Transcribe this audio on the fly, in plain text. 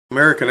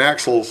American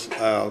Axles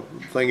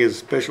thing is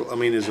special. I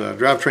mean, is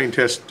drivetrain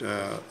test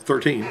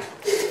 13,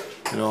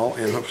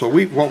 and so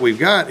what we've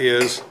got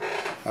is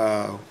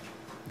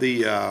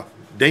the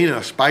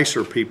Dana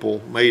Spicer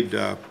people made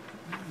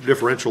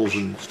differentials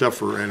and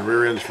stuff and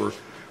rear ends for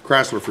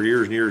Chrysler for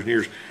years and years and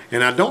years.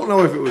 And I don't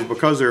know if it was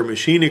because their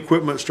machine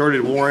equipment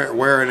started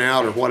wearing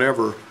out or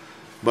whatever,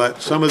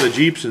 but some of the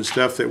Jeeps and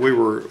stuff that we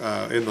were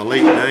in the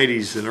late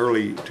 90s and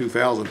early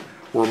 2000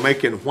 were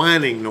making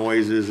whining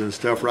noises and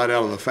stuff right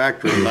out of the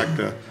factory, like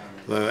the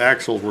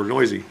axles were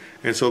noisy.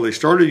 And so they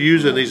started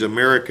using these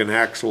American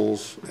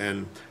axles,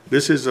 and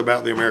this is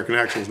about the American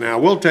axles. Now, I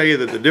will tell you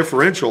that the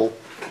differential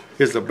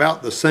is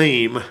about the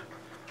same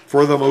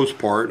for the most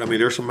part. I mean,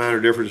 there's some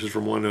minor differences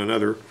from one to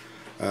another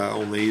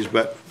on these,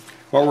 but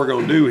what we're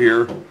going to do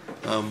here,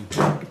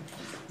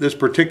 these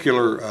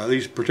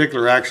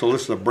particular axles,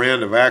 this is a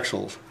brand of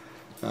axles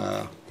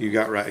you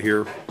got right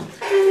here.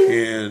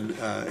 And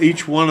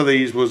each one of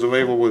these was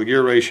available with a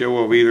gear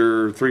ratio of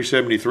either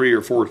 373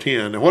 or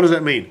 410. Now, what does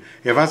that mean?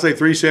 If I say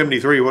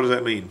 373, what does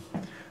that mean?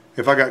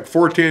 If I got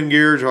 410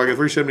 gears or I got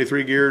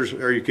 373 gears,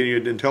 can you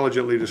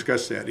intelligently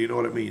discuss that? Do you know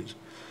what it means?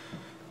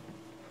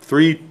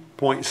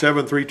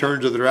 3.73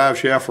 turns of the drive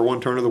shaft for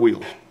 1 turn of the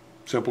wheels.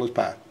 Simple as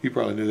pie. You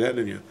probably knew that,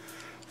 didn't you?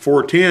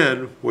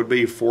 410 would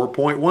be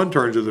 4.1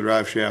 turns of the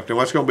drive shaft. And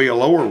what's going to be a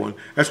lower one?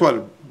 That's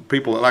what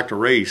people that like to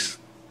race,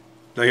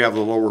 they have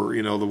the lower,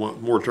 the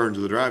more turns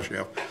of the drive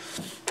shaft,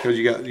 because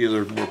you got,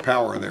 there's more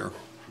power there.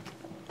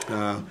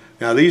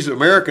 Now these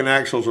American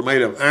axles are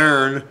made of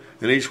iron,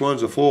 and each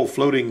one's a full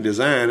floating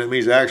design. That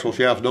means the axle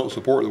shafts don't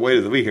support the weight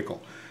of the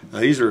vehicle.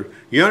 Now you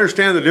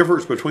understand the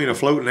difference between a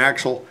floating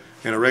axle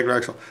and a regular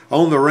axle?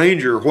 On the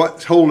Ranger,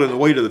 what's holding the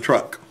weight of the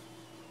truck?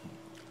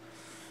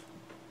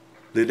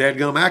 The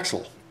dadgum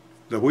axle.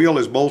 The wheel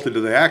is bolted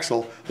to the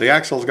axle. The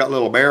axle's got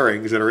little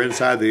bearings that are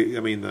inside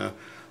the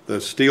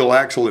steel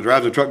axle that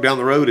drives the truck down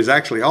the road is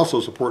actually also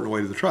supporting the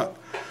weight of the truck.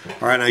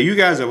 All right, now you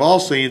guys have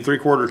all seen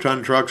 3/4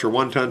 ton trucks or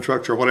 1 ton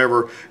trucks or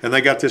whatever, and they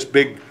got this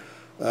big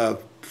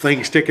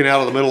thing sticking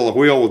out of the middle of the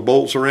wheel with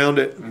bolts around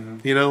it.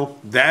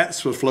 Mm-hmm.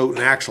 That's a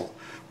floating axle,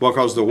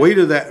 because the weight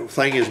of that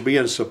thing is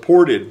being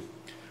supported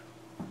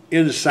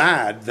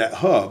inside that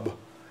hub,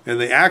 and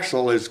the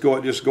axle is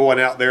just going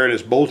out there and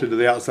it's bolted to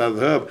the outside of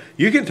the hub.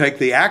 You can take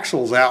the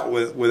axles out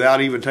without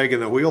even taking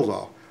the wheels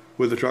off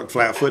with the truck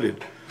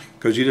flat-footed,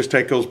 because you just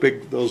take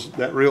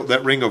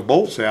that ring of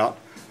bolts out.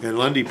 And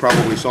Lundy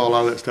probably saw a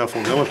lot of that stuff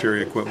on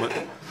military equipment,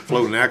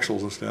 floating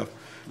axles and stuff.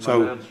 So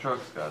my dad's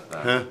truck's got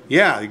that.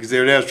 Yeah, because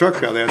their dad's truck's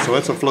got that. So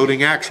that's a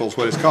floating axle is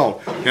what it's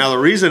called. Now the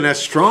reason that's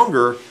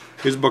stronger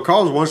is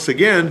because, once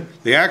again,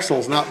 the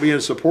axle's not being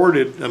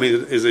supported. I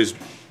mean,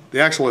 the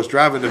axle that's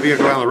driving the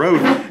vehicle down the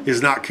road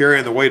is not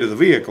carrying the weight of the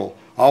vehicle.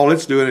 All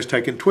it's doing is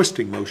taking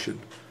twisting motion,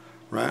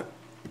 right?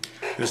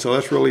 And so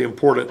that's really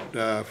important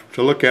to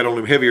look at on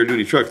them heavier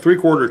duty trucks.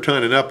 3/4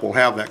 ton and up will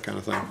have that kind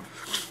of thing.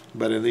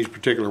 But in these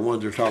particular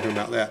ones, they're talking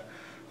about that.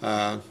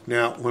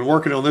 Now, when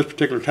working on this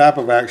particular type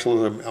of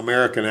axle, the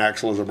American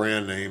axle is a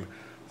brand name.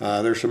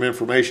 There's some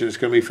information that's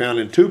going to be found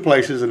in 2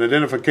 places. An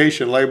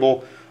identification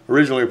label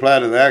originally applied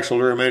to the axle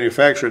during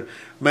manufacturing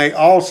may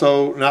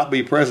also not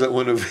be present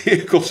when the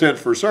vehicle's sent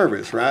for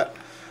service, right?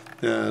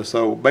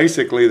 So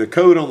basically, the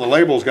code on the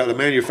label's got the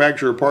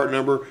manufacturer part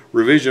number,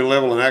 revision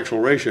level, and axle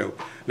ratio.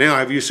 Now,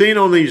 have you seen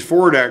on these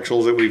Ford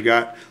axles that we've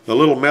got the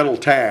little metal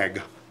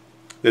tag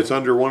that's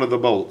under one of the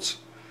bolts?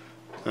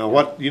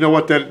 Now, you know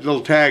what that little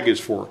tag is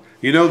for?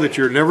 You know that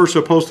you're never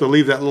supposed to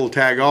leave that little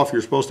tag off.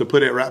 You're supposed to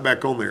put it right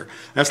back on there.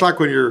 That's like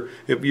when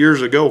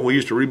years ago when we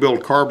used to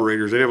rebuild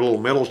carburetors, they'd have a little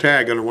metal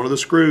tag under one of the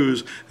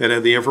screws that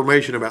had the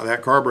information about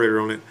that carburetor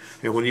on it.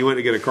 And when you went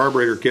to get a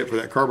carburetor kit for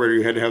that carburetor,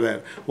 you had to have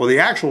that. Well, the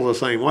axle's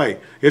the same way.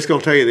 It's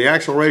going to tell you the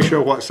axle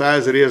ratio, what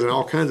size it is, and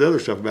all kinds of other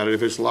stuff about it,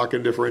 if it's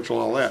lock-in differential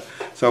and all that.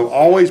 So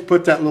always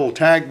put that little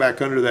tag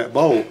back under that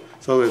bolt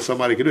so that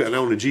somebody can do it. And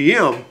on the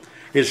GM,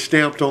 it's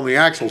stamped on the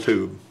axle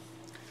tube.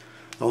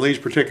 On these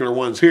particular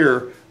ones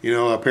here,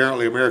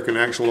 apparently American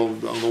Axle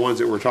on the ones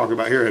that we're talking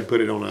about here had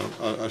put it on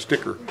a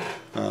sticker.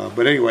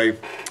 But anyway,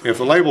 if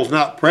the label's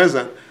not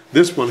present,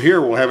 this one here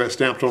will have it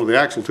stamped onto the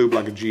axle tube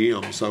like a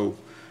GM. So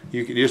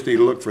you just need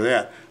to look for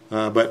that.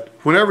 But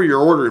whenever you're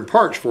ordering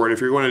parts for it,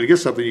 if you're going to get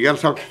something, you got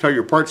to tell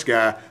your parts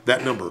guy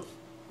that number.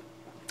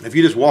 If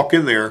you just walk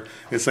in there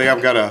and say,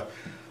 I've got a,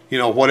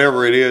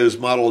 whatever it is,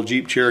 model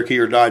Jeep Cherokee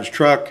or Dodge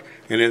truck,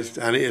 and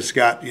it's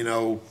got,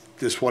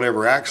 this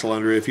whatever axle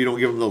under it, if you don't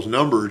give them those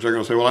numbers, they're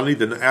going to say, well, I need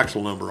the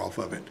axle number off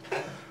of it.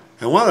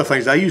 And one of the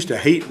things I used to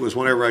hate was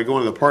whenever I'd go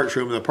into the parts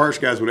room and the parts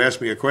guys would ask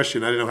me a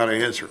question I didn't know how to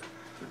answer.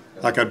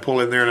 Like I'd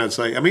pull in there and I'd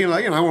say, I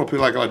want to be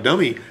like a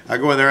dummy.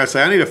 I'd go in there and I'd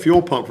say, I need a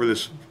fuel pump for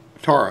this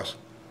Taurus.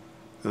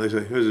 And they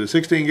say, is it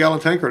a 16-gallon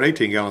tank or an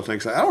 18-gallon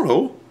tank? I say, I don't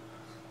know.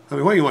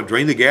 What, you want to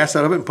drain the gas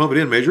out of it and pump it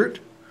in, measure it?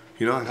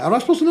 How am I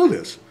supposed to know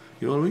this?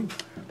 You know what I mean?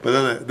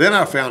 But then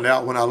I found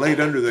out when I laid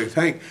under the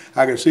tank,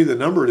 I could see the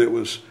number that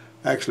was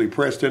actually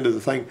pressed into the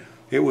thing.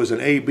 It was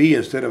an AB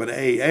instead of an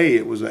AA.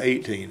 It was an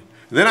 18.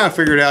 And then I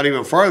figured out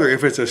even farther,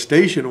 if it's a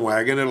station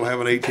wagon, it'll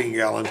have an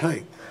 18-gallon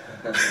tank.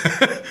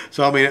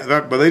 So I mean,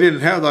 but they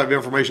didn't have that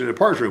information in the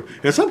parts room.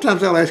 And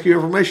sometimes they'll ask you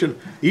information,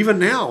 even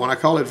now when I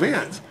call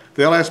Advance.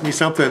 They'll ask me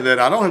something that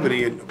I don't have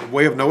any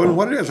way of knowing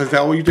what it is. I say,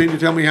 well, you need to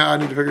tell me how I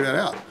need to figure that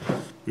out.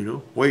 You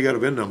know, well, you got a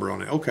VIN number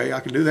on it. Okay,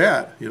 I can do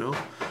that, you know.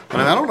 I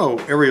mean, I don't know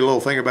every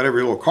little thing about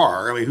every little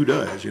car. I mean, who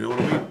does, you know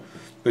what I mean?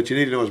 But you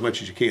need to know as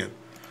much as you can.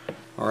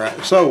 All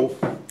right, so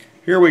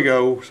here we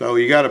go. So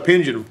you got a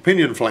pinion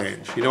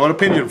flange. You know what a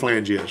pinion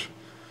flange is?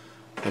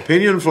 A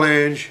pinion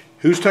flange,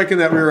 who's taking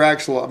that rear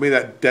axle, I mean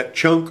that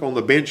chunk on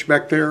the bench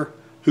back there,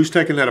 who's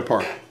taking that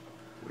apart?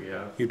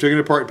 Yeah. You've taken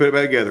it apart and put it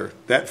back together.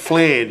 That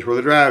flange where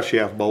the drive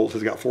shaft bolts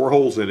has got 4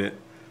 holes in it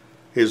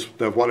is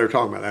what they're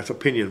talking about. That's a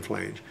pinion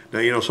flange. Now,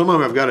 you know, some of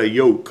them have got a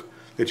yoke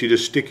that you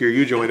just stick your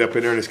U-joint up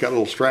in there and it's got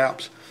little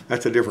straps.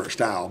 That's a different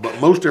style.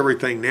 But most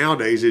everything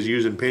nowadays is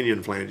using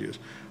pinion flanges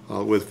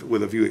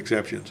with a few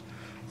exceptions.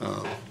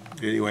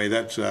 Anyway,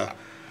 that's,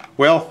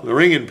 well, the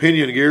ring and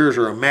pinion gears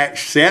are a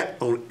match set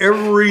on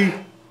every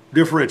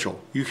differential.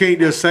 You can't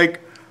just take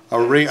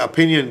a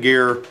pinion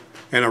gear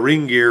and a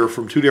ring gear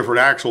from 2 different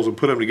axles and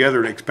put them together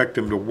and expect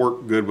them to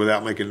work good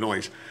without making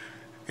noise.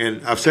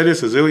 And I've said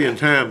this a zillion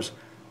times,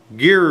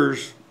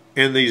 gears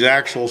in these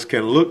axles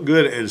can look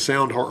good and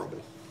sound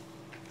horrible.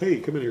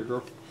 Hey, come in here,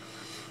 girl.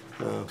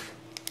 All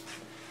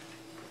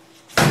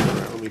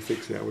right, let me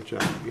fix that, which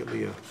I'll get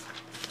me a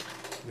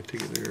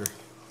ticket there.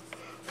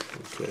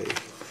 Okay,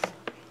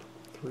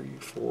 3,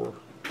 4.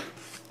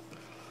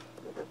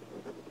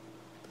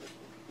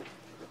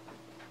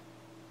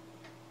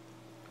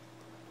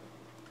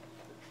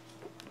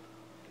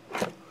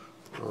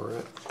 All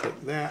right,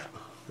 take that.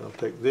 I'll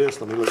take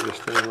this. Let me look at this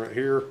thing right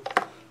here.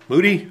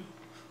 Moody,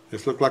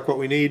 this look like what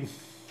we need?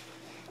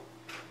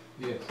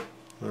 Yes.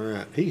 All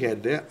right, he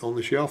had that on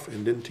the shelf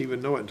and didn't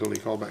even know it until he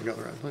called back and got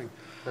the right thing.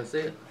 That's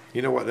it.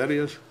 You know what that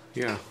is?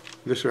 Yeah,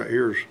 this right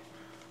here is.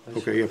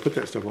 Okay, yeah, put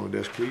that stuff on the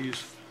desk,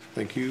 please.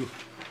 Thank you.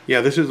 Yeah,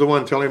 this is the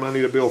one. Tell him I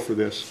need a bill for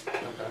this.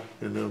 Okay.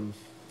 And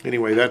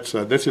anyway, that's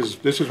this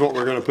is what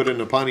we're going to put in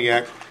the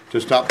Pontiac to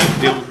stop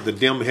the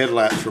dim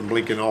headlights from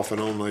blinking off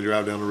and on when they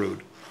drive down the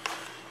road.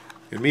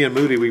 And me and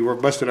Moody, we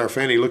busted our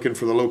fanny looking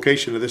for the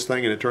location of this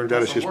thing, and it turns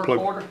out it's just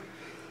plugged.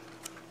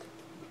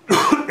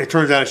 It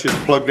turns out it's just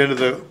plugged into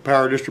the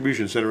power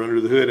distribution center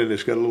under the hood, and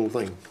it's got a little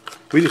thing.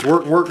 We just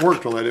worked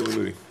on that, didn't we,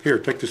 Moody? Here,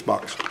 take this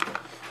box.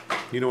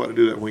 You know what to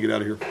do that when we get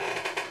out of here.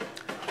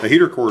 The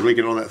heater core is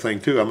leaking on that thing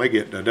too. I may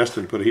get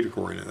Dustin to put a heater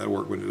core in it. That'll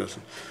work with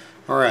Dustin.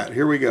 All right,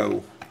 here we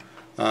go.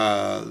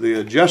 The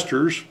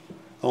adjusters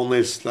on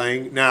this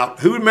thing. Now,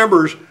 who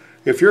remembers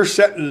if you're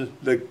setting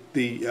the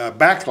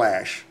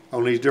backlash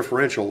on these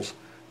differentials,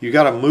 you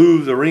got to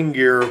move the ring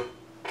gear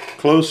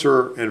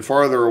closer and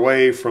farther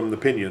away from the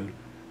pinion.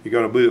 You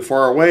got to move it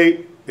far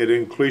away, it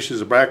increases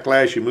the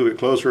backlash. You move it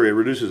closer, it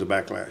reduces the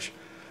backlash.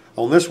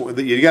 On this one,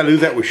 you got to do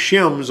that with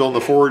shims on the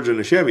Fords and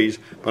the Chevys,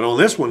 but on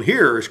this one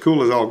here, it's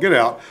cool as all get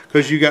out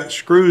because you got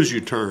screws you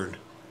turn.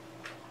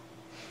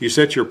 You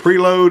set your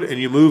preload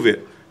and you move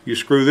it. You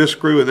screw this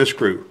screw and this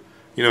screw.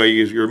 You know,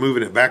 you're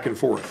moving it back and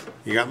forth.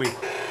 You got me?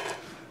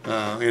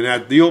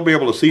 You'll be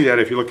able to see that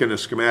if you look in the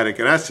schematic,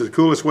 and that's the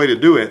coolest way to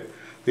do it.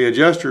 The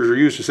adjusters are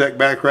used to set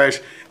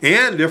backlash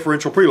and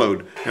differential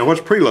preload. Now,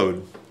 what's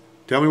preload?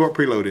 Tell me what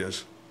preload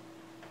is.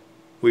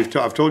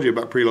 I've told you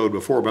about preload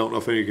before, but I don't know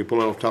if any of you can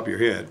pull it off the top of your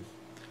head.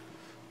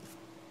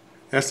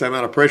 That's the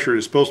amount of pressure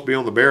that's supposed to be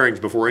on the bearings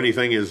before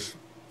anything is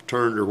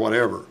turned or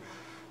whatever.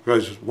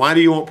 Because why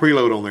do you want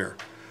preload on there?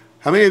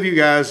 How many of you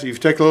guys, you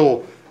take a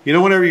little, you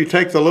know, whenever you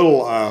take the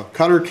little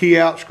cutter key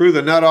out, screw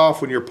the nut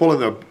off when you're pulling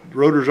the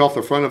rotors off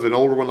the front of an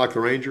older one like the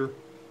Ranger?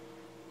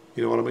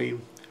 You know what I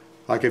mean?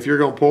 Like if you're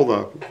going to pull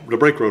the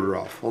brake rotor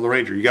off on the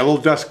Ranger, you got a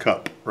little dust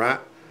cup, right?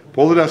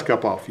 Pull the dust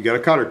cup off. You got a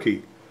cotter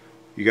key.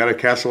 You got a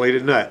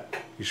castellated nut,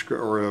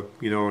 or a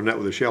nut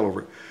with a shell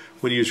over it.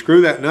 When you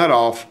screw that nut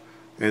off,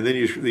 and then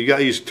you got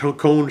these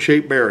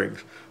cone-shaped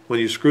bearings. When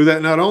you screw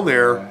that nut on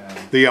there,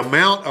 the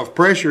amount of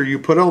pressure you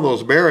put on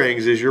those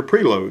bearings is your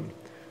preload.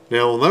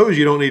 Now on those,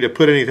 you don't need to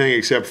put anything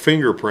except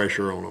finger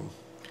pressure on them.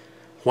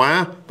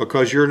 Why?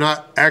 Because you're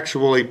not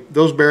actually,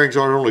 those bearings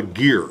aren't on a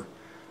gear.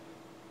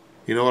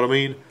 You know what I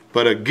mean?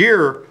 But a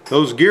gear,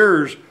 those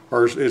gears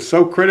it's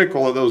so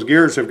critical that those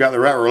gears have got the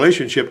right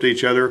relationship to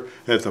each other,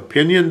 that the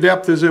pinion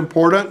depth is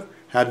important,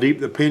 how deep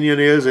the pinion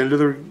is into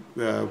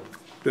the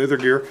other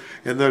gear,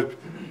 and the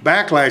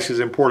backlash is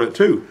important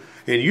too.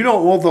 And you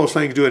don't want those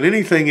things doing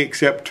anything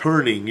except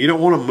turning. You don't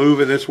want them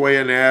moving this way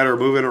and that, or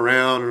moving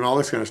around and all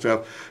this kind of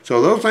stuff.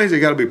 So those things have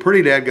got to be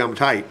pretty dadgum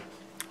tight,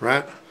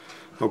 right?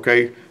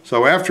 Okay,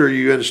 so after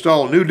you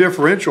install new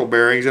differential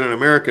bearings in an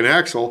American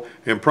axle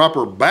and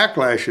proper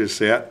backlash is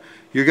set,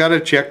 you got to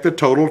check the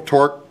total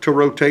torque to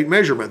rotate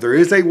measurement. There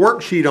is a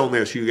worksheet on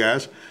this, you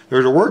guys.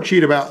 There's a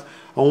worksheet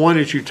on one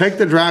that you take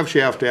the drive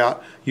shaft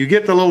out, you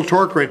get the little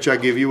torque wrench I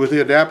give you with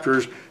the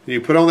adapters, and you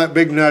put on that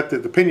big nut,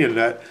 the pinion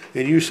nut,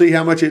 and you see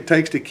how much it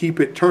takes to keep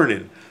it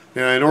turning.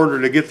 Now, in order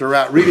to get the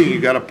right reading, you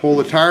got to pull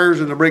the tires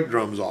and the brake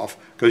drums off,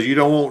 because you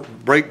don't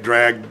want brake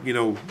drag, you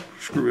know,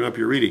 screwing up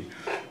your reading.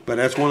 But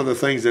that's one of the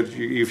things that,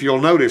 if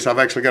you'll notice, I've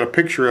actually got a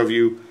picture of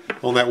you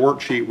on that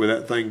worksheet with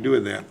that thing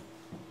doing that.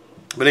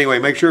 But anyway,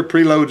 make sure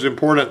preload's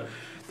important.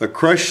 The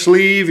crush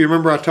sleeve, you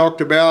remember I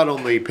talked about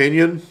on the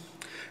pinion?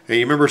 And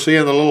you remember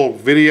seeing the little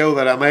video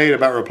that I made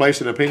about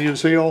replacing a pinion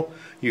seal?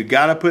 You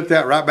got to put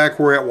that right back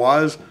where it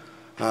was.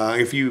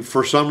 If you,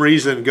 for some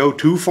reason, go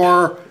too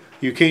far,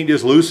 you can't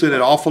just loosen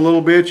it off a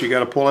little bit. You got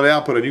to pull it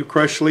out, put a new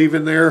crush sleeve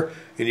in there,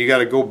 and you got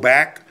to go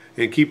back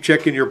and keep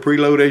checking your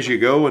preload as you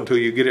go until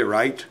you get it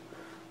right.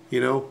 You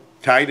know,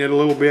 tighten it a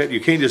little bit. You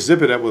can't just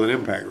zip it up with an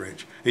impact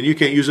wrench. And you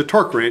can't use a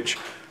torque wrench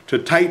to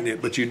tighten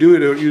it, but you do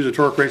use a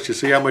torque wrench to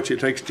see how much it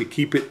takes to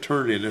keep it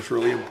turning. That's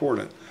really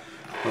important.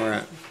 All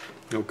right.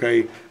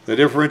 Okay. The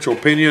differential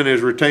pinion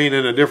is retained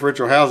in a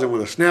differential housing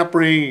with a snap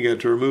ring. You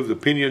got to remove the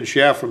pinion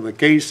shaft from the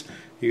case.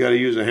 You got to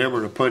use a hammer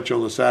and a punch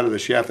on the side of the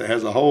shaft that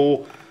has a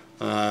hole.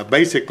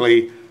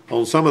 Basically,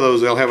 on some of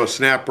those, they'll have a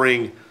snap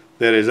ring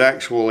that is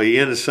actually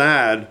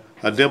inside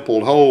a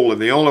dimpled hole, and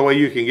the only way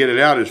you can get it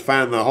out is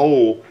find the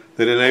hole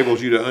that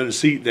enables you to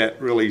unseat that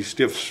really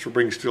stiff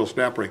spring steel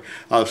snap ring.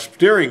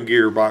 Steering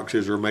gear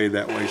boxes are made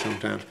that way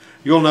sometimes.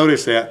 You'll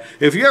notice that.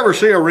 If you ever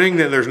see a ring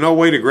that there's no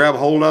way to grab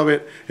hold of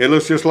it, it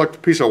looks just like a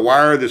piece of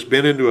wire that's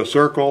bent into a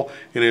circle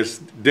and it's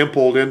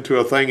dimpled into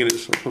a thing and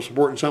it's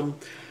supporting something,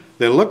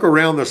 then look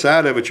around the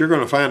side of it, you're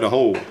going to find a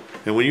hole.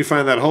 And when you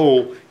find that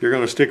hole, you're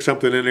going to stick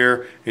something in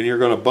there and you're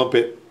going to bump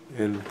it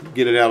and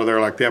get it out of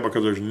there like that,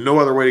 because there's no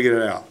other way to get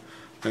it out.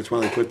 That's why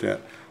they put that.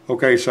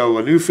 Okay, so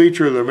a new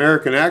feature of the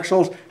American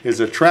axles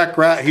is a track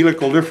right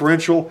helical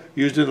differential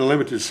used in the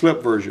limited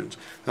slip versions.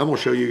 I'm going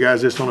to show you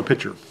guys this on a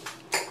picture,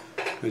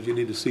 because you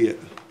need to see it,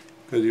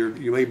 because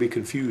you may be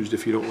confused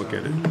if you don't look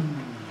at it.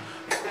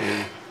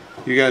 And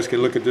you guys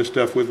can look at this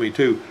stuff with me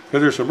too,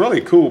 because there's some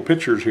really cool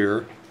pictures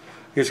here.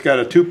 It's got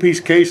a two-piece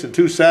case and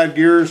two side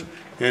gears,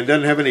 and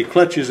doesn't have any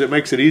clutches. That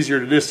makes it easier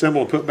to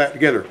disassemble and put back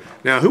together.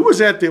 Now, who was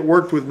that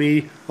worked with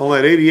me on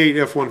that 88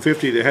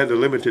 F-150 that had the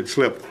limited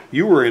slip?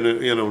 You were in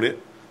on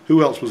it.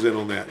 Who else was in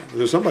on that?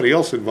 There's somebody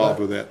else involved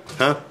with that,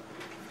 huh?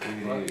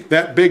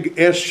 That big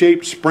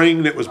S-shaped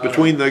spring that was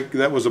between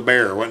that was a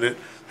bear, wasn't it?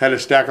 Had to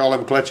stack all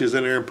them clutches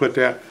in there and put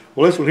that.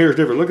 Well, this one here is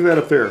different. Look at that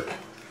up there.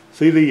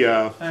 See the?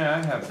 Hey,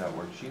 I have that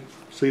worksheet.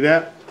 See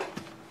that?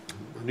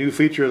 A new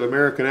feature of the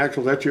American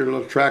axles. That's your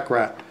little track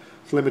right.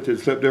 It's limited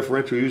slip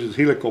differential, uses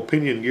helical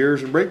pinion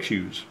gears and brake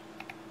shoes.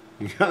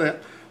 You got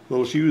that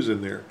little shoes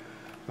in there.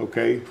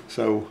 Okay,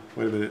 so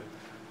wait a minute.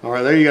 All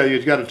right, there you go.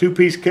 You've got a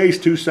two-piece case,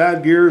 two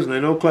side gears, and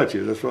then no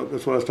clutches. That's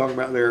what I was talking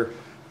about there.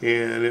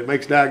 And it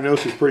makes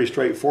diagnosis pretty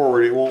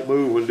straightforward. It won't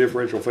move when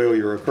differential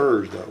failure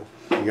occurs, though.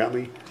 You got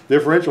me?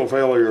 Differential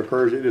failure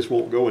occurs, it just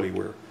won't go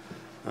anywhere.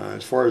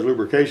 As far as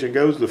lubrication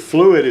goes, the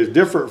fluid is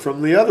different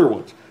from the other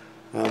ones.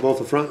 Both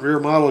the front and rear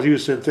models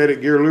use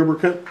synthetic gear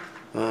lubricant,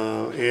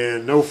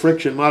 and no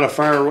friction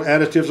modifier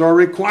additives are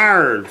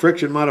required.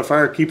 Friction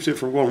modifier keeps it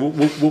from going whoop,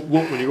 whoop, whoop,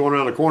 whoop when you're going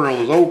around the corner on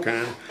those old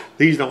kind.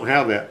 These don't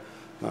have that.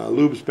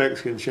 Lube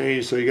specs can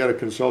change, so you got to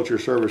consult your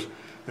service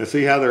and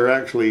see how they're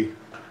actually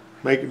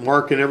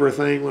marking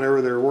everything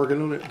whenever they're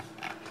working on it.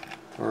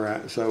 All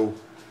right, so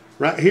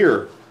right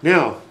here.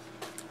 Now,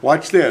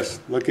 watch this.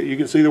 Look at, you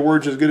can see the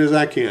words as good as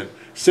I can.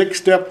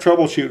 6-step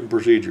troubleshooting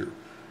procedure,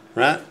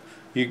 right?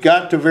 You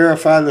got to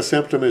verify the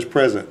symptom is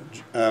present.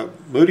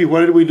 Moody,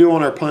 what did we do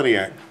on our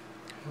Pontiac?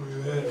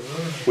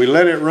 We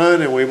let it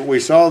run, and we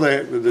saw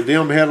the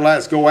dim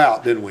headlights go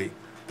out, didn't we?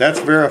 That's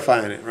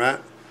verifying it, right?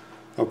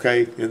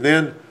 Okay, and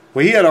then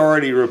he had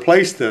already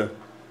replaced the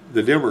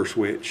dimmer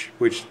switch,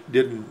 which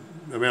didn't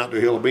amount to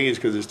a hill of beans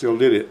because it still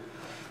did it.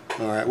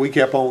 All right, we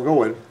kept on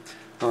going.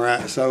 All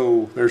right,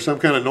 so there's some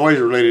kind of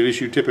noise-related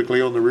issue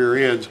typically on the rear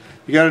ends.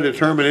 You got to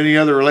determine any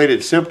other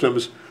related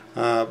symptoms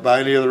by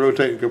any other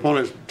rotating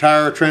components.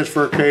 Tire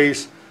transfer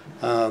case.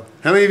 How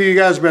many of you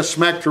guys have been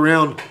smacked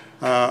around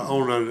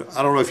on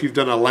I don't know if you've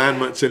done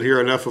alignments in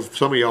here enough. Of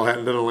some of y'all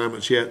haven't done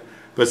alignments yet.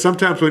 But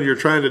sometimes when you're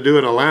trying to do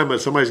an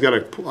alignment, somebody's got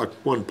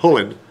one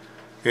pulling,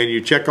 and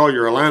you check all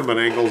your alignment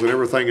angles and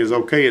everything is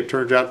okay. It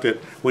turns out that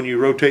when you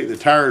rotate the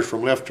tires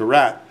from left to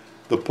right,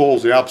 the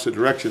pull's the opposite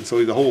direction.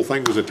 So the whole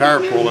thing was a tire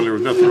pull, and there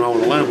was nothing wrong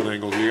with alignment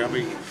angles. You got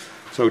me?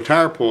 So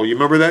tire pull. You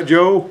remember that,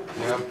 Joe?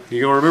 Yeah.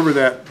 You're gonna remember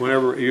that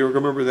whenever you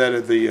remember that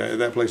at the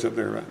that place up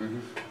there, right?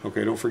 Mm-hmm.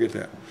 Okay, don't forget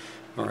that.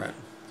 All right.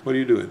 What are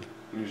you doing?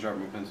 You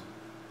sharpen my pencil.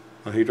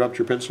 He dropped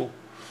your pencil.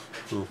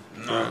 Oh,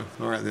 no.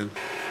 All right then.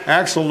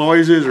 Axle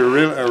noises are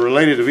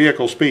related to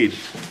vehicle speed.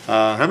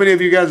 How many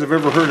of you guys have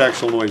ever heard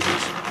axle noises?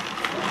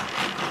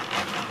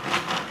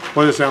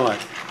 What does it sound like?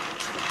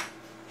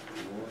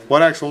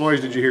 What axle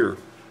noise did you hear?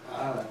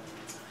 I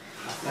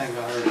think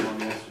I heard one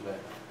yesterday.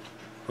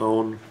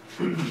 On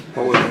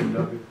what was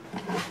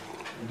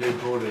it? Dude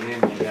pulled it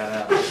in and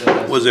got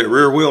out. Was it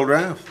rear wheel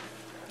drive?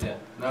 Yeah.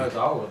 No, it's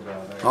all-wheel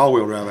drive. All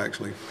wheel drive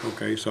actually.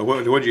 Okay, so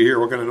what did you hear?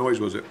 What kind of noise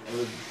was it? It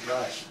was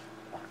like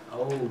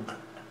old.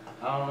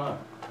 I don't know.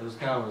 It was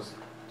kind of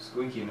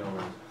squeaky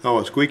noise. Oh,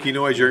 a squeaky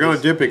noise. You're going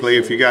to typically,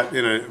 if you got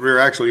in a rear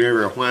axle, you have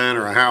a whine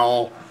or a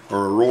howl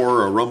or a roar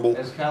or a rumble.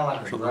 It's kind of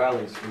like a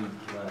growly squeak,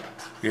 but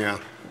yeah.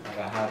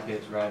 like a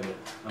high-pitched rabbit.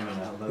 I mean,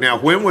 a low Now,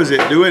 when was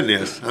it doing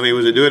this? I mean,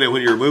 was it doing it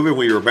when you were moving,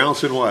 when you were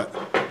bouncing, what?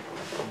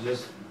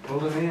 Just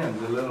pulling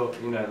in the little,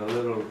 you know, the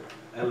little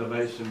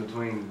elevation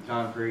between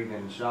concrete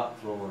and shop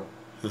floor.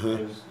 It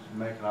was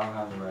making all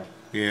kinds of racket.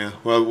 Yeah.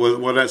 Well,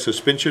 was that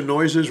suspension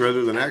noises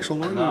rather than axle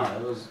noises? No,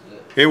 it was.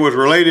 It was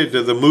related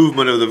to the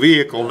movement of the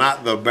vehicle,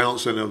 not the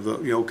bouncing of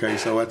the. Okay,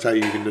 so that's how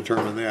you can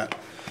determine that.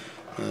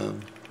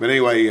 But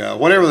anyway,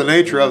 whatever the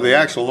nature of the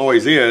axle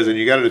noise is, and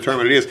you got to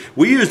determine it is.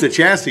 We used a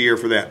chassis here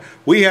for that.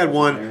 We had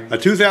one, a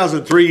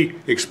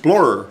 2003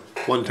 Explorer,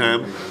 one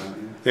time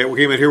that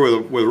came in here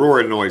with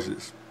roaring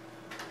noises,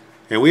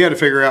 and we had to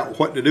figure out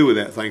what to do with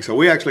that thing. So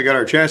we actually got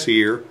our chassis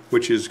here,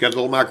 which has got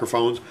little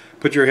microphones.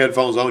 Put your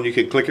headphones on. You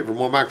can click it from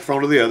one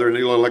microphone to the other, and a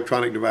little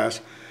electronic device.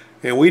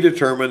 And we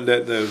determined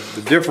that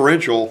the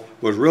differential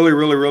was really,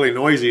 really, really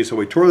noisy, so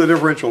we tore the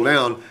differential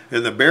down,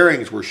 and the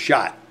bearings were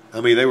shot.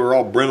 I mean, they were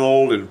all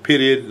brindled and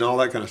pitted and all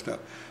that kind of stuff.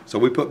 So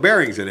we put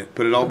bearings in it,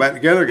 put it all back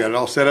together, got it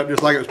all set up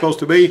just like it was supposed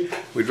to be.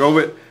 We drove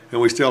it, and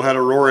we still had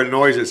a roaring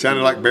noise that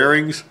sounded like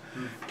bearings.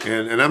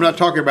 And I'm not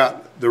talking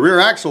about, the rear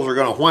axles are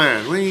going to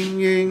whine. Wing,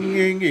 ying,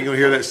 ying. You're going to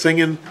hear that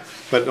singing.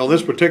 But on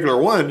this particular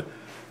one,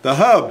 the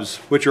hubs,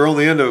 which are on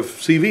the end of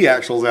CV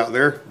axles out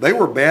there, they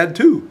were bad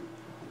too.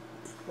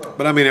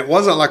 But I mean, it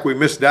wasn't like we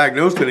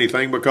misdiagnosed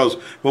anything, because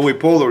when we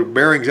pulled the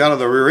bearings out of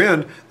the rear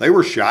end, they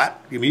were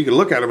shot. I mean, you could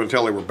look at them and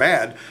tell they were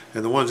bad.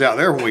 And the ones out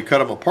there, when we cut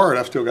them apart,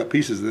 I've still got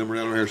pieces of them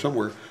around here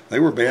somewhere, they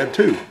were bad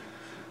too.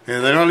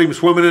 And they're not even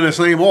swimming in the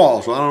same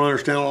wall, so I don't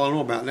understand all I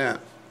know about that.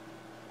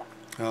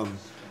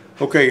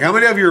 Okay, how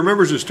many of you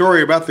remembers the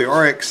story about the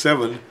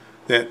RX-7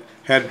 that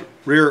had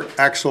rear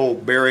axle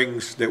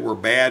bearings that were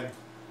bad?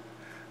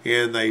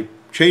 And they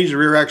changed the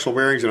rear axle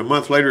bearings, and a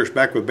month later it's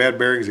back with bad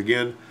bearings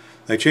again.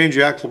 They changed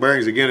the axle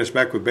bearings again, it's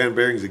back with bad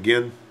bearings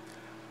again.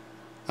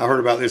 I heard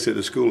about this at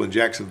the school in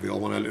Jacksonville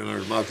when I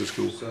was out to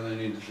school. So they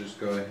need to just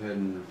go ahead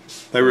and...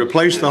 They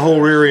replaced the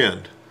whole rear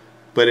end,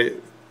 but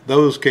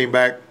those came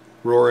back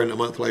roaring a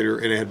month later,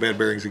 and it had bad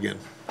bearings again.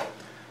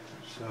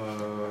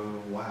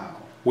 So, wow.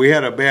 We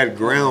had a bad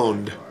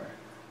ground.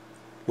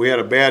 We had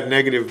a bad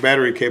negative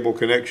battery cable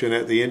connection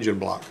at the engine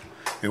block.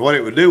 And what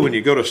it would do when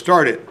you go to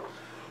start it,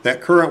 that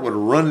current would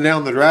run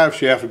down the drive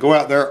shaft and go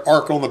out there,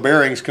 arc on the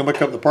bearings, come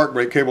back up the park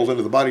brake cables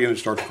into the body, and it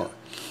starts the car.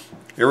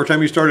 Every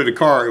time you started a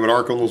car, it would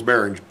arc on those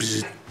bearings.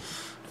 Bzz,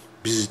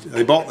 bzz.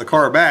 They bought the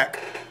car back,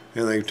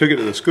 and they took it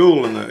to the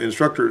school, and the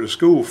instructor at the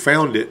school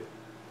found it.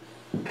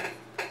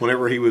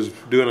 Whenever he was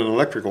doing an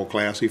electrical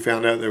class, he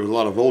found out there was a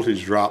lot of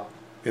voltage drop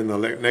in the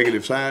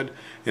negative side,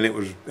 and it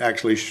was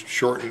actually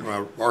shorting,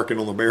 arcing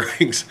on the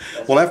bearings.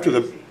 Well, after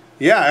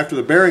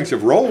the bearings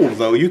have rolled,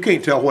 though, you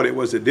can't tell what it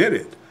was that did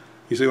it.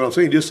 You see what I'm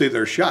saying? You just see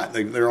they're shot.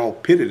 They're all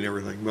pitted and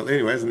everything. But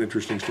anyway, that's an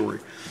interesting story.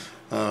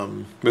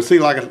 But see,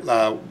 like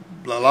a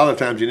lot of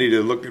times you need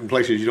to look in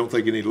places you don't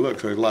think you need to look.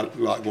 So there's a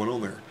lot going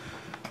on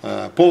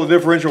there. Pull the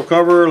differential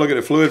cover. Look at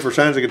the fluid for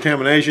signs of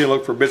contamination.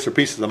 Look for bits or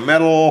pieces of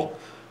metal.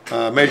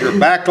 Measure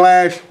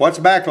backlash. What's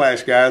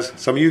backlash, guys?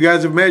 Some of you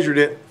guys have measured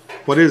it.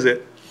 What is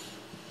it?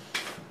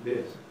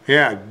 This.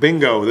 Yeah,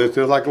 bingo. That's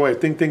like, wait,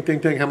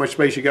 think, how much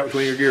space you got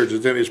between your gears.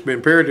 It's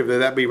imperative that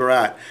that be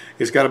right.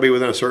 It's got to be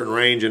within a certain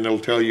range, and it'll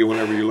tell you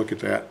whenever you look at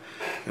that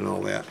and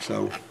all that.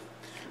 So,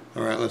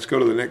 all right, let's go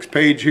to the next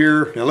page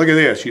here. Now look at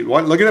this.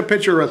 Look at that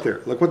picture right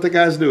there. Look what the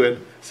guy's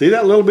doing. See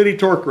that little bitty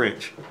torque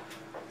wrench?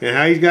 And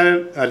how he's got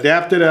it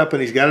adapted up,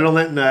 and he's got it on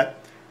that nut,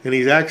 and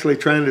he's actually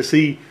trying to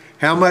see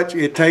how much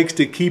it takes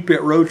to keep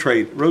it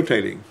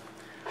rotating.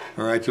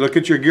 All right, you look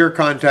at your gear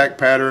contact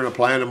pattern,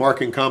 applying the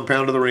marking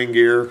compound to the ring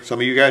gear. Some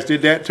of you guys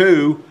did that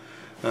too.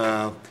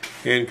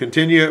 And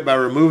continue it by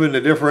removing the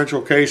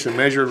differential case and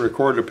measure and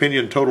record the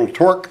pinion total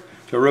torque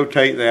to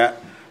rotate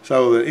that.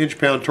 So the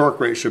inch-pound torque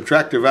rate,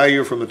 subtract the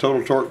value from the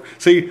total torque.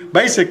 See,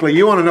 basically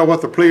you want to know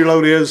what the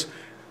preload is.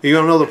 You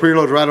want to know the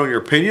preload's right on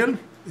your pinion,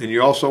 and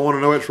you also want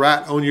to know it's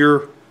right on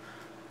your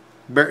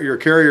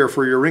carrier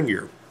for your ring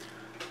gear.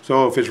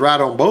 So if it's right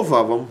on both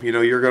of them, you know,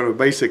 you're going to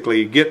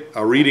basically get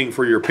a reading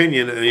for your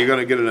pinion, and you're going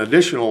to get an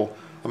additional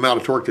amount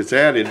of torque that's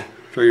added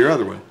to your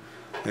other one.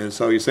 And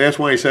so you say, that's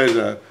why he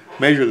says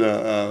measure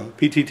the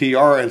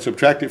PTTR and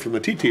subtract it from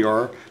the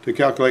TTR to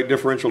calculate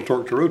differential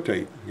torque to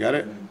rotate. Got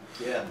it?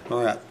 Yeah.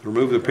 All right.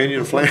 Remove the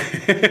pinion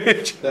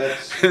flange.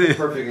 That's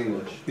perfect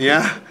English.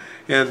 Yeah.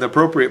 And the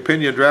appropriate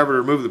pinion driver to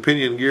remove the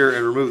pinion gear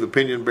and remove the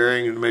pinion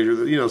bearing and measure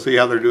the, you know, see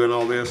how they're doing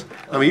all this.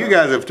 I mean, you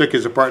guys have took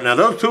this apart. Now,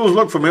 those tools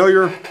look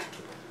familiar.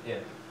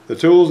 The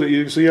tools that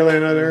you see out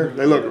there,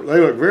 they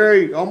look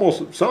very,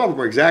 almost, some of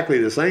them are exactly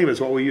the same as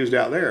what we used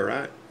out there,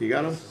 right? You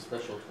got them?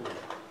 Special tool.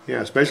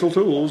 Yeah, special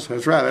tools.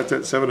 That's right. That's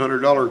that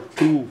 $700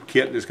 tool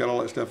kit that's got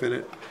all that stuff in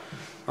it.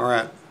 All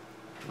right.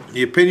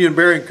 The pinion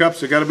bearing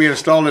cups have got to be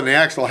installed in the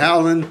axle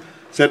housing.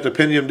 Set the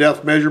pinion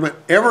depth measurement.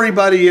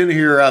 Everybody in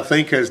here, I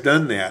think, has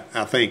done that.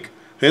 I think.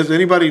 Has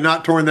anybody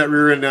not torn that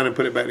rear end down and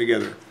put it back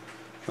together?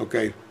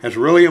 Okay. It's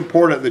really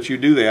important that you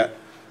do that.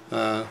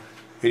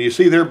 And you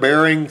see their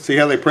bearing, see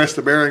how they press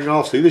the bearing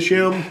off, see the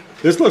shim?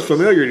 This looks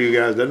familiar to you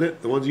guys, doesn't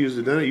it? The ones you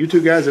have done it. You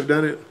two guys have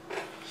done it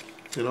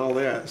and all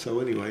that. So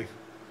anyway,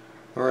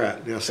 all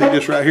right. Now see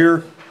this right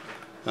here?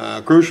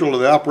 Crucial to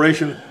the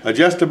operation,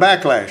 adjust to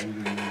backlash.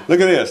 Look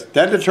at this.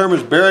 That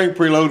determines bearing,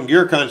 preload, and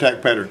gear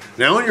contact pattern.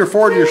 Now on your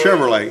Ford and your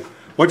Chevrolet,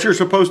 what you're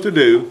supposed to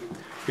do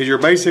is you're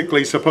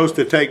basically supposed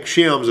to take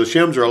shims. The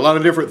shims are a lot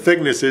of different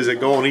thicknesses that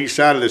go on each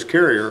side of this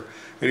carrier.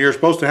 And you're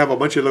supposed to have a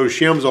bunch of those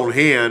shims on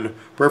hand,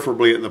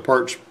 preferably in the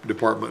parts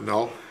department and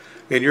all.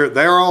 And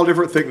they're all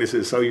different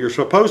thicknesses. So you're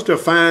supposed to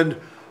find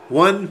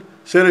one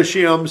set of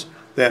shims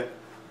that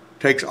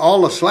takes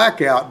all the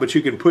slack out, but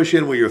you can push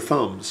in with your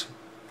thumbs.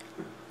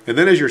 And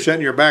then as you're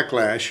setting your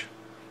backlash,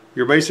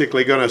 you're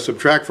basically going to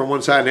subtract from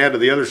one side and add to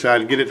the other side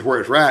and get it to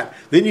where it's right.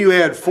 Then you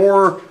add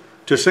 4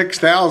 to 6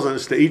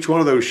 thousandths to each one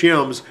of those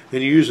shims,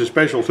 and you use a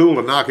special tool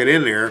to knock it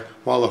in there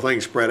while the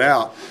thing's spread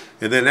out.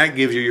 And then that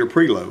gives you your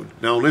preload.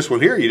 Now on this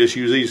one here, you just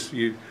use these.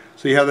 You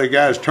see how the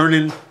guy's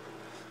turning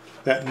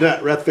that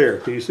nut right there.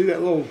 Can you see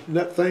that little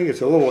nut thing? It's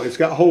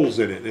got holes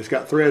in it. And it's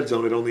got threads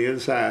on it on the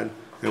inside.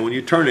 And when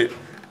you turn it,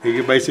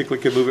 you basically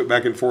can move it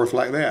back and forth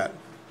like that.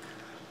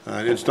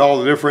 Install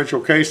the differential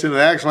case into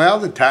the axle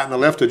housing. Tighten the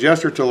left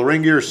adjuster till the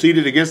ring gear is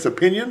seated against the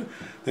pinion.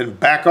 Then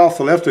back off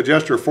the left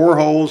adjuster 4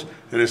 holes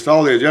and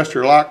install the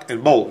adjuster lock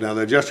and bolt. Now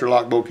the adjuster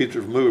lock bolt keeps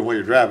it from moving while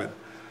you're driving.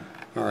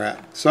 All right,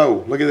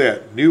 so look at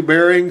that. New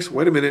bearings.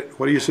 Wait a minute.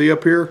 What do you see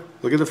up here?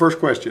 Look at the first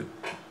question.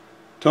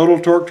 Total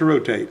torque to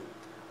rotate.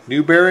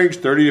 New bearings,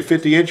 30 to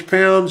 50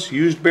 inch-pounds.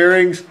 Used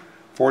bearings,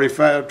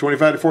 25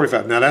 to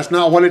 45. Now that's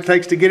not what it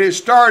takes to get it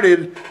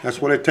started.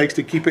 That's what it takes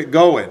to keep it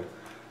going.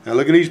 Now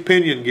look at these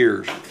pinion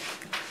gears.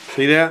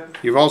 See that?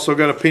 You've also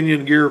got a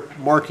pinion gear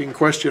marking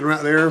question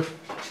right there.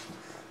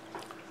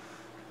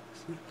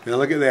 Now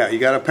look at that. You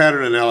got a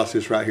pattern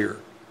analysis right here.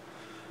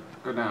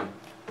 Go down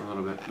a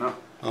little bit. No.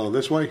 Oh,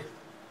 this way?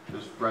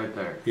 Just right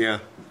there. Yeah.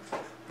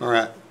 All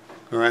right.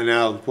 All right.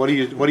 Now, what do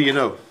you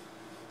know?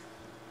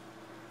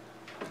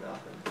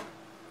 Nothing.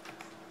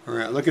 All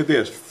right. Look at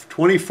this.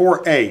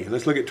 24A.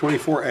 Let's look at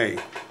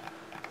 24A.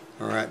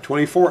 All right.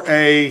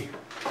 24A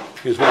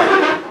is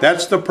what?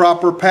 That's the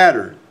proper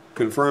pattern.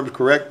 Confirms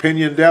correct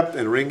pinion depth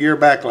and ring gear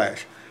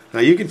backlash. Now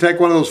you can take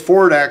one of those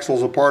Ford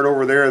axles apart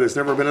over there that's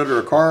never been under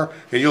a car,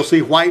 and you'll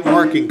see white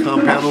marking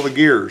compound on the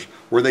gears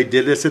where they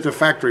did this at the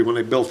factory when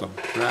they built them.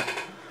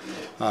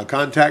 Right?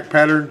 Contact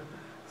pattern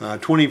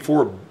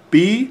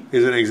 24B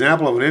is an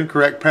example of an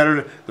incorrect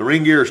pattern. The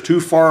ring gear is too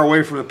far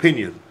away from the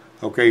pinion.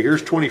 Okay,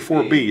 here's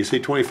 24B. You see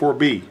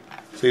 24B.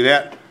 See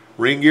that?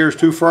 Ring gear is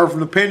too far from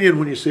the pinion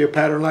when you see a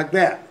pattern like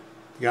that.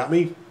 You got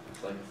me?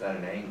 It's like it's at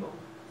an angle.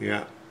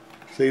 Yeah.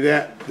 See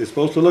that? It's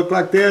supposed to look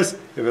like this.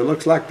 If it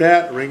looks like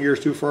that, the ring gear is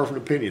too far from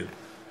the pinion.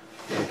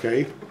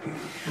 Okay.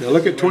 Now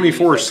look at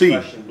 24C.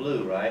 Prussian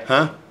blue, right?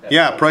 Huh?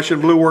 Yeah,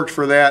 Prussian blue works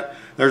for that.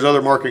 There's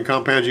other marking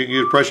compounds you can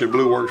use. Prussian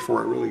blue works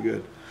for it really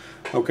good.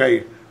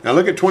 Okay. Now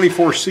look at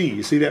 24C.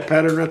 You see that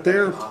pattern right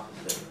there?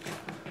 Opposite.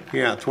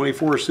 Yeah,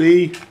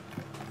 24C.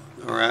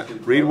 All right.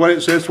 Read what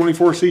it says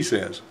 24C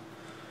says.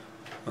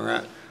 All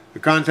right. The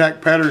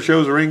contact pattern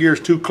shows the ring gear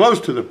is too close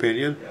to the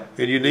pinion,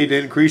 and you need to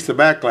increase the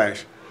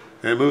backlash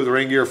and move the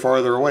ring gear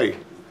farther away.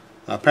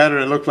 A pattern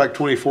that looks like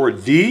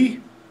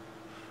 24D,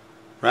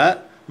 right,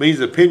 means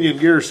the pinion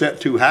gear is set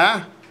too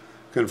high.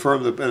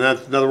 Confirm and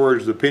that's, in other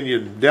words, the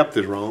pinion depth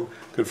is wrong.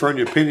 Confirm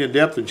your pinion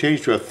depth and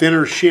change to a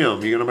thinner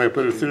shim. You're going to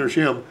put a thinner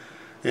shim,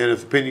 and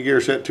if the pinion gear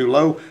is set too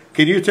low,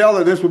 can you tell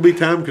that this would be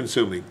time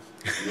consuming?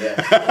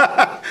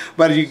 Yes.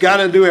 But you got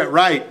to do it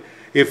right.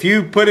 If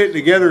you put it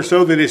together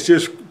so that it's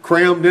just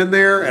crammed in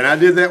there, and I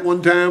did that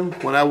one time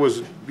when I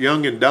was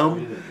young and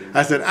dumb.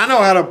 I said, I know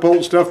how to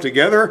bolt stuff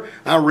together.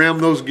 I rammed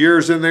those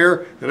gears in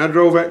there, and I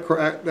drove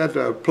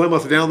that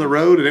Plymouth down the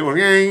road, and it went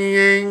yang,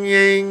 yang,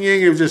 yang,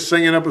 yang. It was just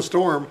singing up a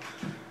storm.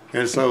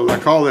 And so I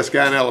called this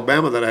guy in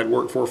Alabama that I had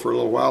worked for a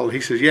little while, and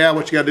he says, yeah,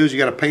 what you got to do is you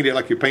got to paint it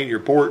like you paint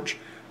your porch,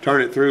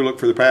 turn it through, look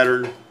for the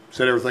pattern,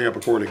 set everything up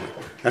accordingly.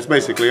 That's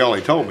basically all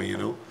he told me, you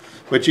know.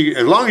 But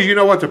as long as you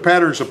know what the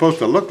pattern's supposed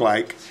to look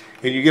like,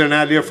 and you get an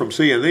idea from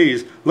seeing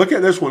these, look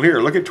at this one here.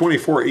 Look at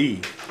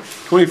 24E.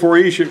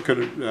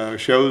 24E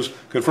shows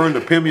confirm the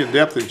pinion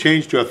depth and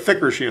change to a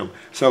thicker shim.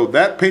 So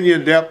that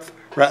pinion depth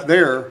right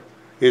there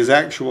is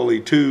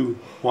actually too,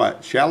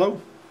 what,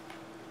 shallow?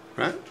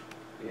 Right?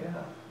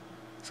 Yeah.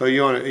 So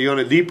you want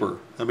it deeper.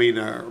 I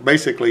mean,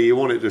 basically you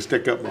want it to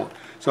stick up more.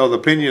 So the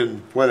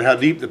pinion, how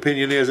deep the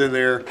pinion is in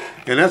there,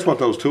 and that's what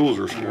those tools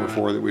are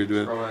for that we're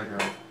doing.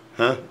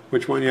 Huh?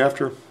 Which one you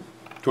after?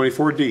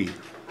 24D.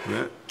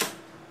 Right?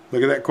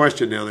 Look at that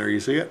question down there.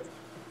 You see it?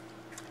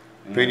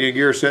 Yeah. Pinion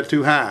gear set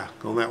too high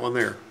on that one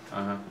there.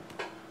 Uh-huh.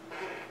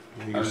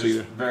 You I was can see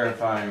just that.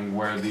 verifying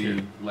where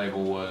the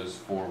label was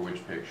for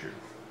which picture.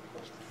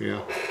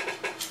 Yeah.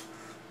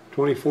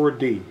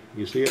 24D.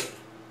 You see it?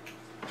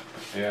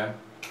 Yeah.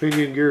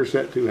 Pinion gear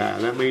set too high.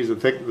 That means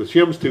the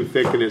shim's too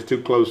thick and it's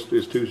too close.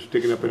 It's too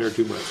sticking up in there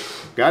too much.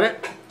 Got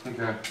it?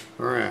 Okay.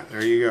 All right.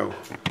 There you go.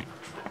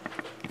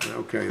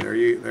 Okay.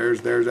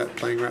 There's that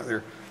thing right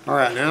there. All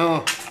right.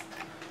 Now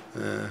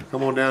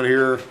Come on down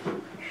here.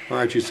 All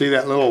right, you see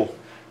that little,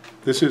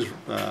 this is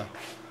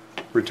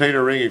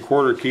retainer ring and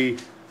quarter key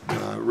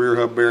rear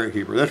hub bearing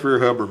keeper. That's rear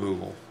hub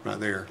removal right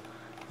there.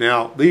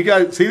 Now, you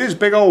guys see this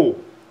big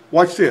old,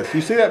 watch this.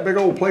 You see that big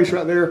old place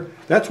right there?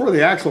 That's where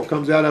the axle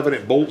comes out of and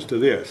it bolts to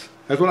this.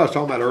 That's what I was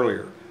talking about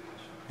earlier.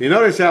 You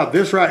notice how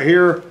this right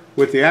here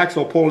with the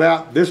axle pulled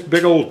out, this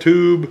big old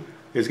tube,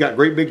 it's got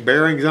great big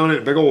bearings on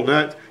it, big old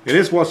nuts, and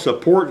it's what's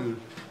supporting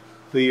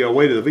the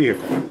weight of the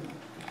vehicle.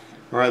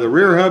 All right, the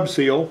rear hub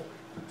seal,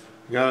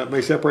 it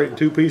may separate in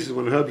two pieces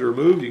when the hubs are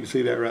removed. You can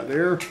see that right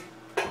there.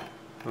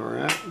 All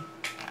right.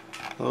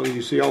 As long as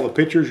you see all the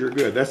pictures, you're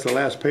good. That's the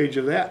last page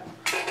of that.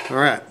 All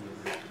right.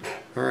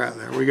 All right,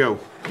 there we go.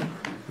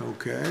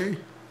 Okay.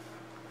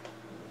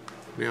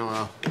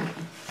 Now,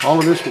 all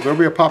of this, there'll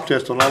be a pop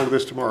test on all of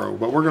this tomorrow,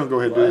 but we're going to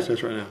go ahead and do this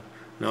test right now.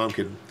 No, I'm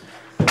kidding.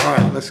 All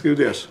right, let's do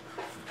this.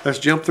 Let's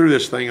jump through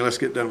this thing and let's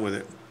get done with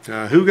it.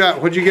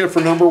 What'd you get for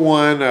number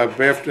one?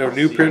 After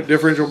new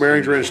differential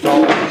bearings are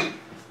installed,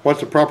 what's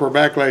the proper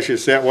backlash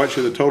is set? What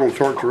should the total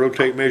torque to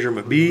rotate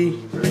measurement be?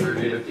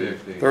 30 to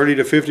 50. 30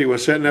 to 50. When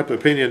setting up the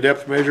pinion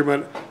depth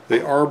measurement,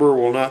 the arbor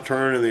will not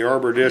turn in the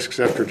arbor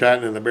discs after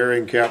tightening the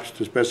bearing caps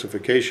to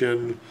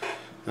specification.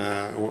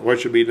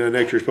 What should be done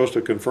next? You're supposed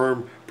to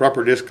confirm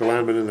proper disc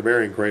alignment in the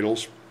bearing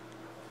cradles.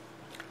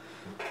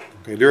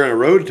 Okay, during a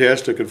road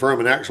test, to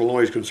confirm an axle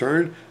noise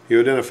concern, you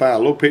identify a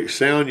low-pitched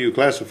sound you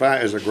classify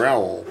as a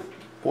growl.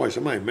 Boy,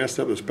 somebody messed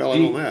up the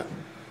spelling on that.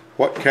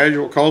 What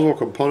causal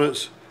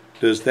components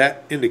does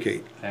that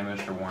indicate?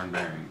 Damage to worn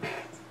bearing.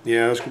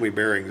 Yeah, that's going to be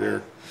bearings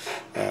there.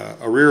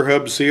 A rear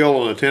hub seal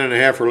on a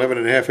 10.5 or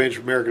 11.5 inch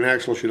American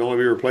axle should only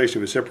be replaced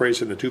if it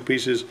separates into two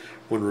pieces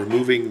when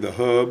removing the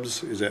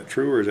hubs. Is that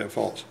true or is that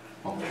false?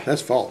 False.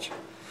 That's false.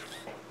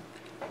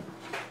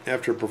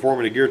 After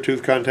performing a gear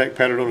tooth contact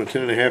pattern on a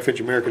 10.5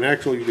 inch American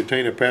axle, you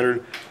obtain a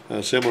pattern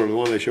similar to the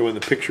one they show in the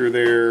picture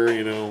there,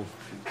 you know,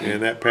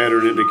 and that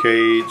pattern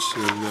indicates,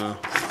 and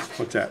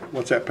what's that?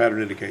 What's that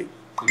pattern indicate?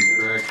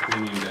 Incorrect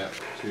pinion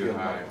depth, too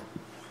high.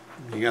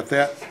 You got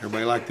that?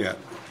 Everybody like that?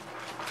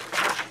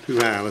 Too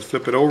high. Let's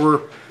flip it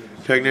over.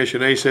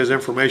 Technician A says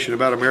information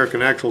about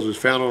American axles is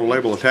found on a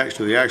label attached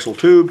to the axle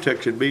tube.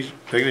 Technician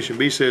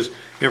B says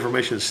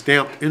information is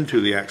stamped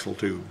into the axle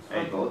tube.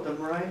 Are both of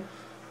them right?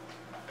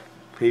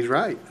 He's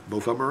right.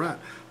 Both of them are right.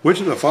 Which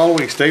of the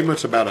following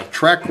statements about a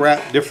track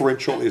wrap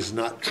differential is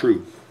not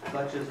true?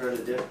 Clutches are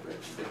the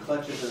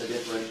clutches and the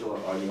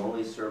differential are the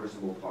only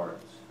serviceable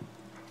parts.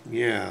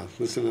 Yeah,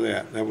 listen to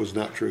that. That was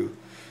not true.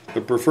 The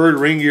preferred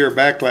ring gear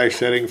backlash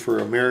setting for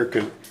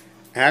American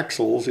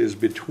axles is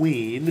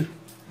between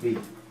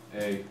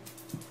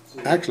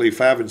actually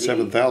 5 and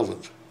 7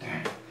 thousandths.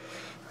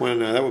 When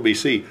that would be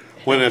C.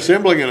 When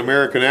assembling an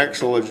American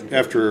axle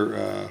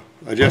after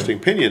adjusting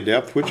pinion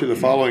depth, which of the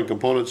following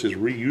components is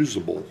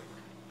reusable?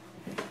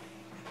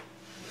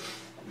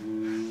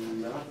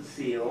 Not the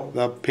seal.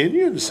 The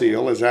pinion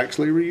seal is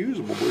actually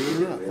reusable,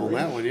 believe it or not, on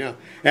that one, yeah.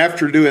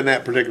 After doing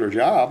that particular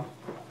job,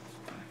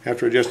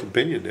 after adjusting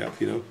pinion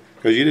depth, you know,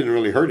 because you didn't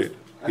really hurt it.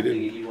 I figured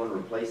you want to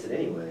replace it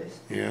anyways.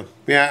 Yeah,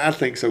 yeah, I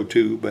think so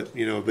too. But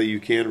you know, that you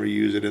can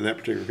reuse it in that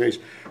particular case.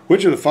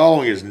 Which of the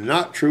following is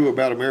not true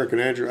about American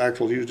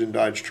axles used in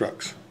Dodge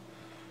trucks?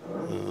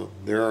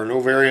 There are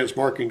no variance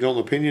markings on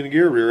the pinion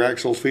gear. Rear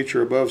axles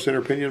feature above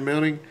center pinion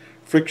mounting.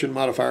 Friction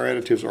modifier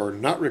additives are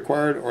not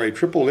required, or a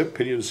triple lip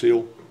pinion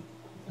seal,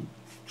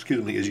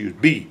 excuse me, is used.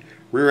 B.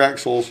 Rear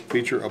axles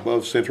feature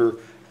above center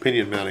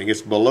pinion mounting.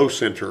 It's below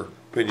center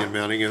pinion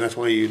mounting, and that's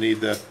why you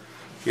need the,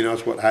 you know,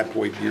 that's what high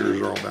point gears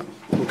are all about.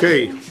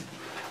 Okay,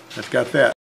 that's got that.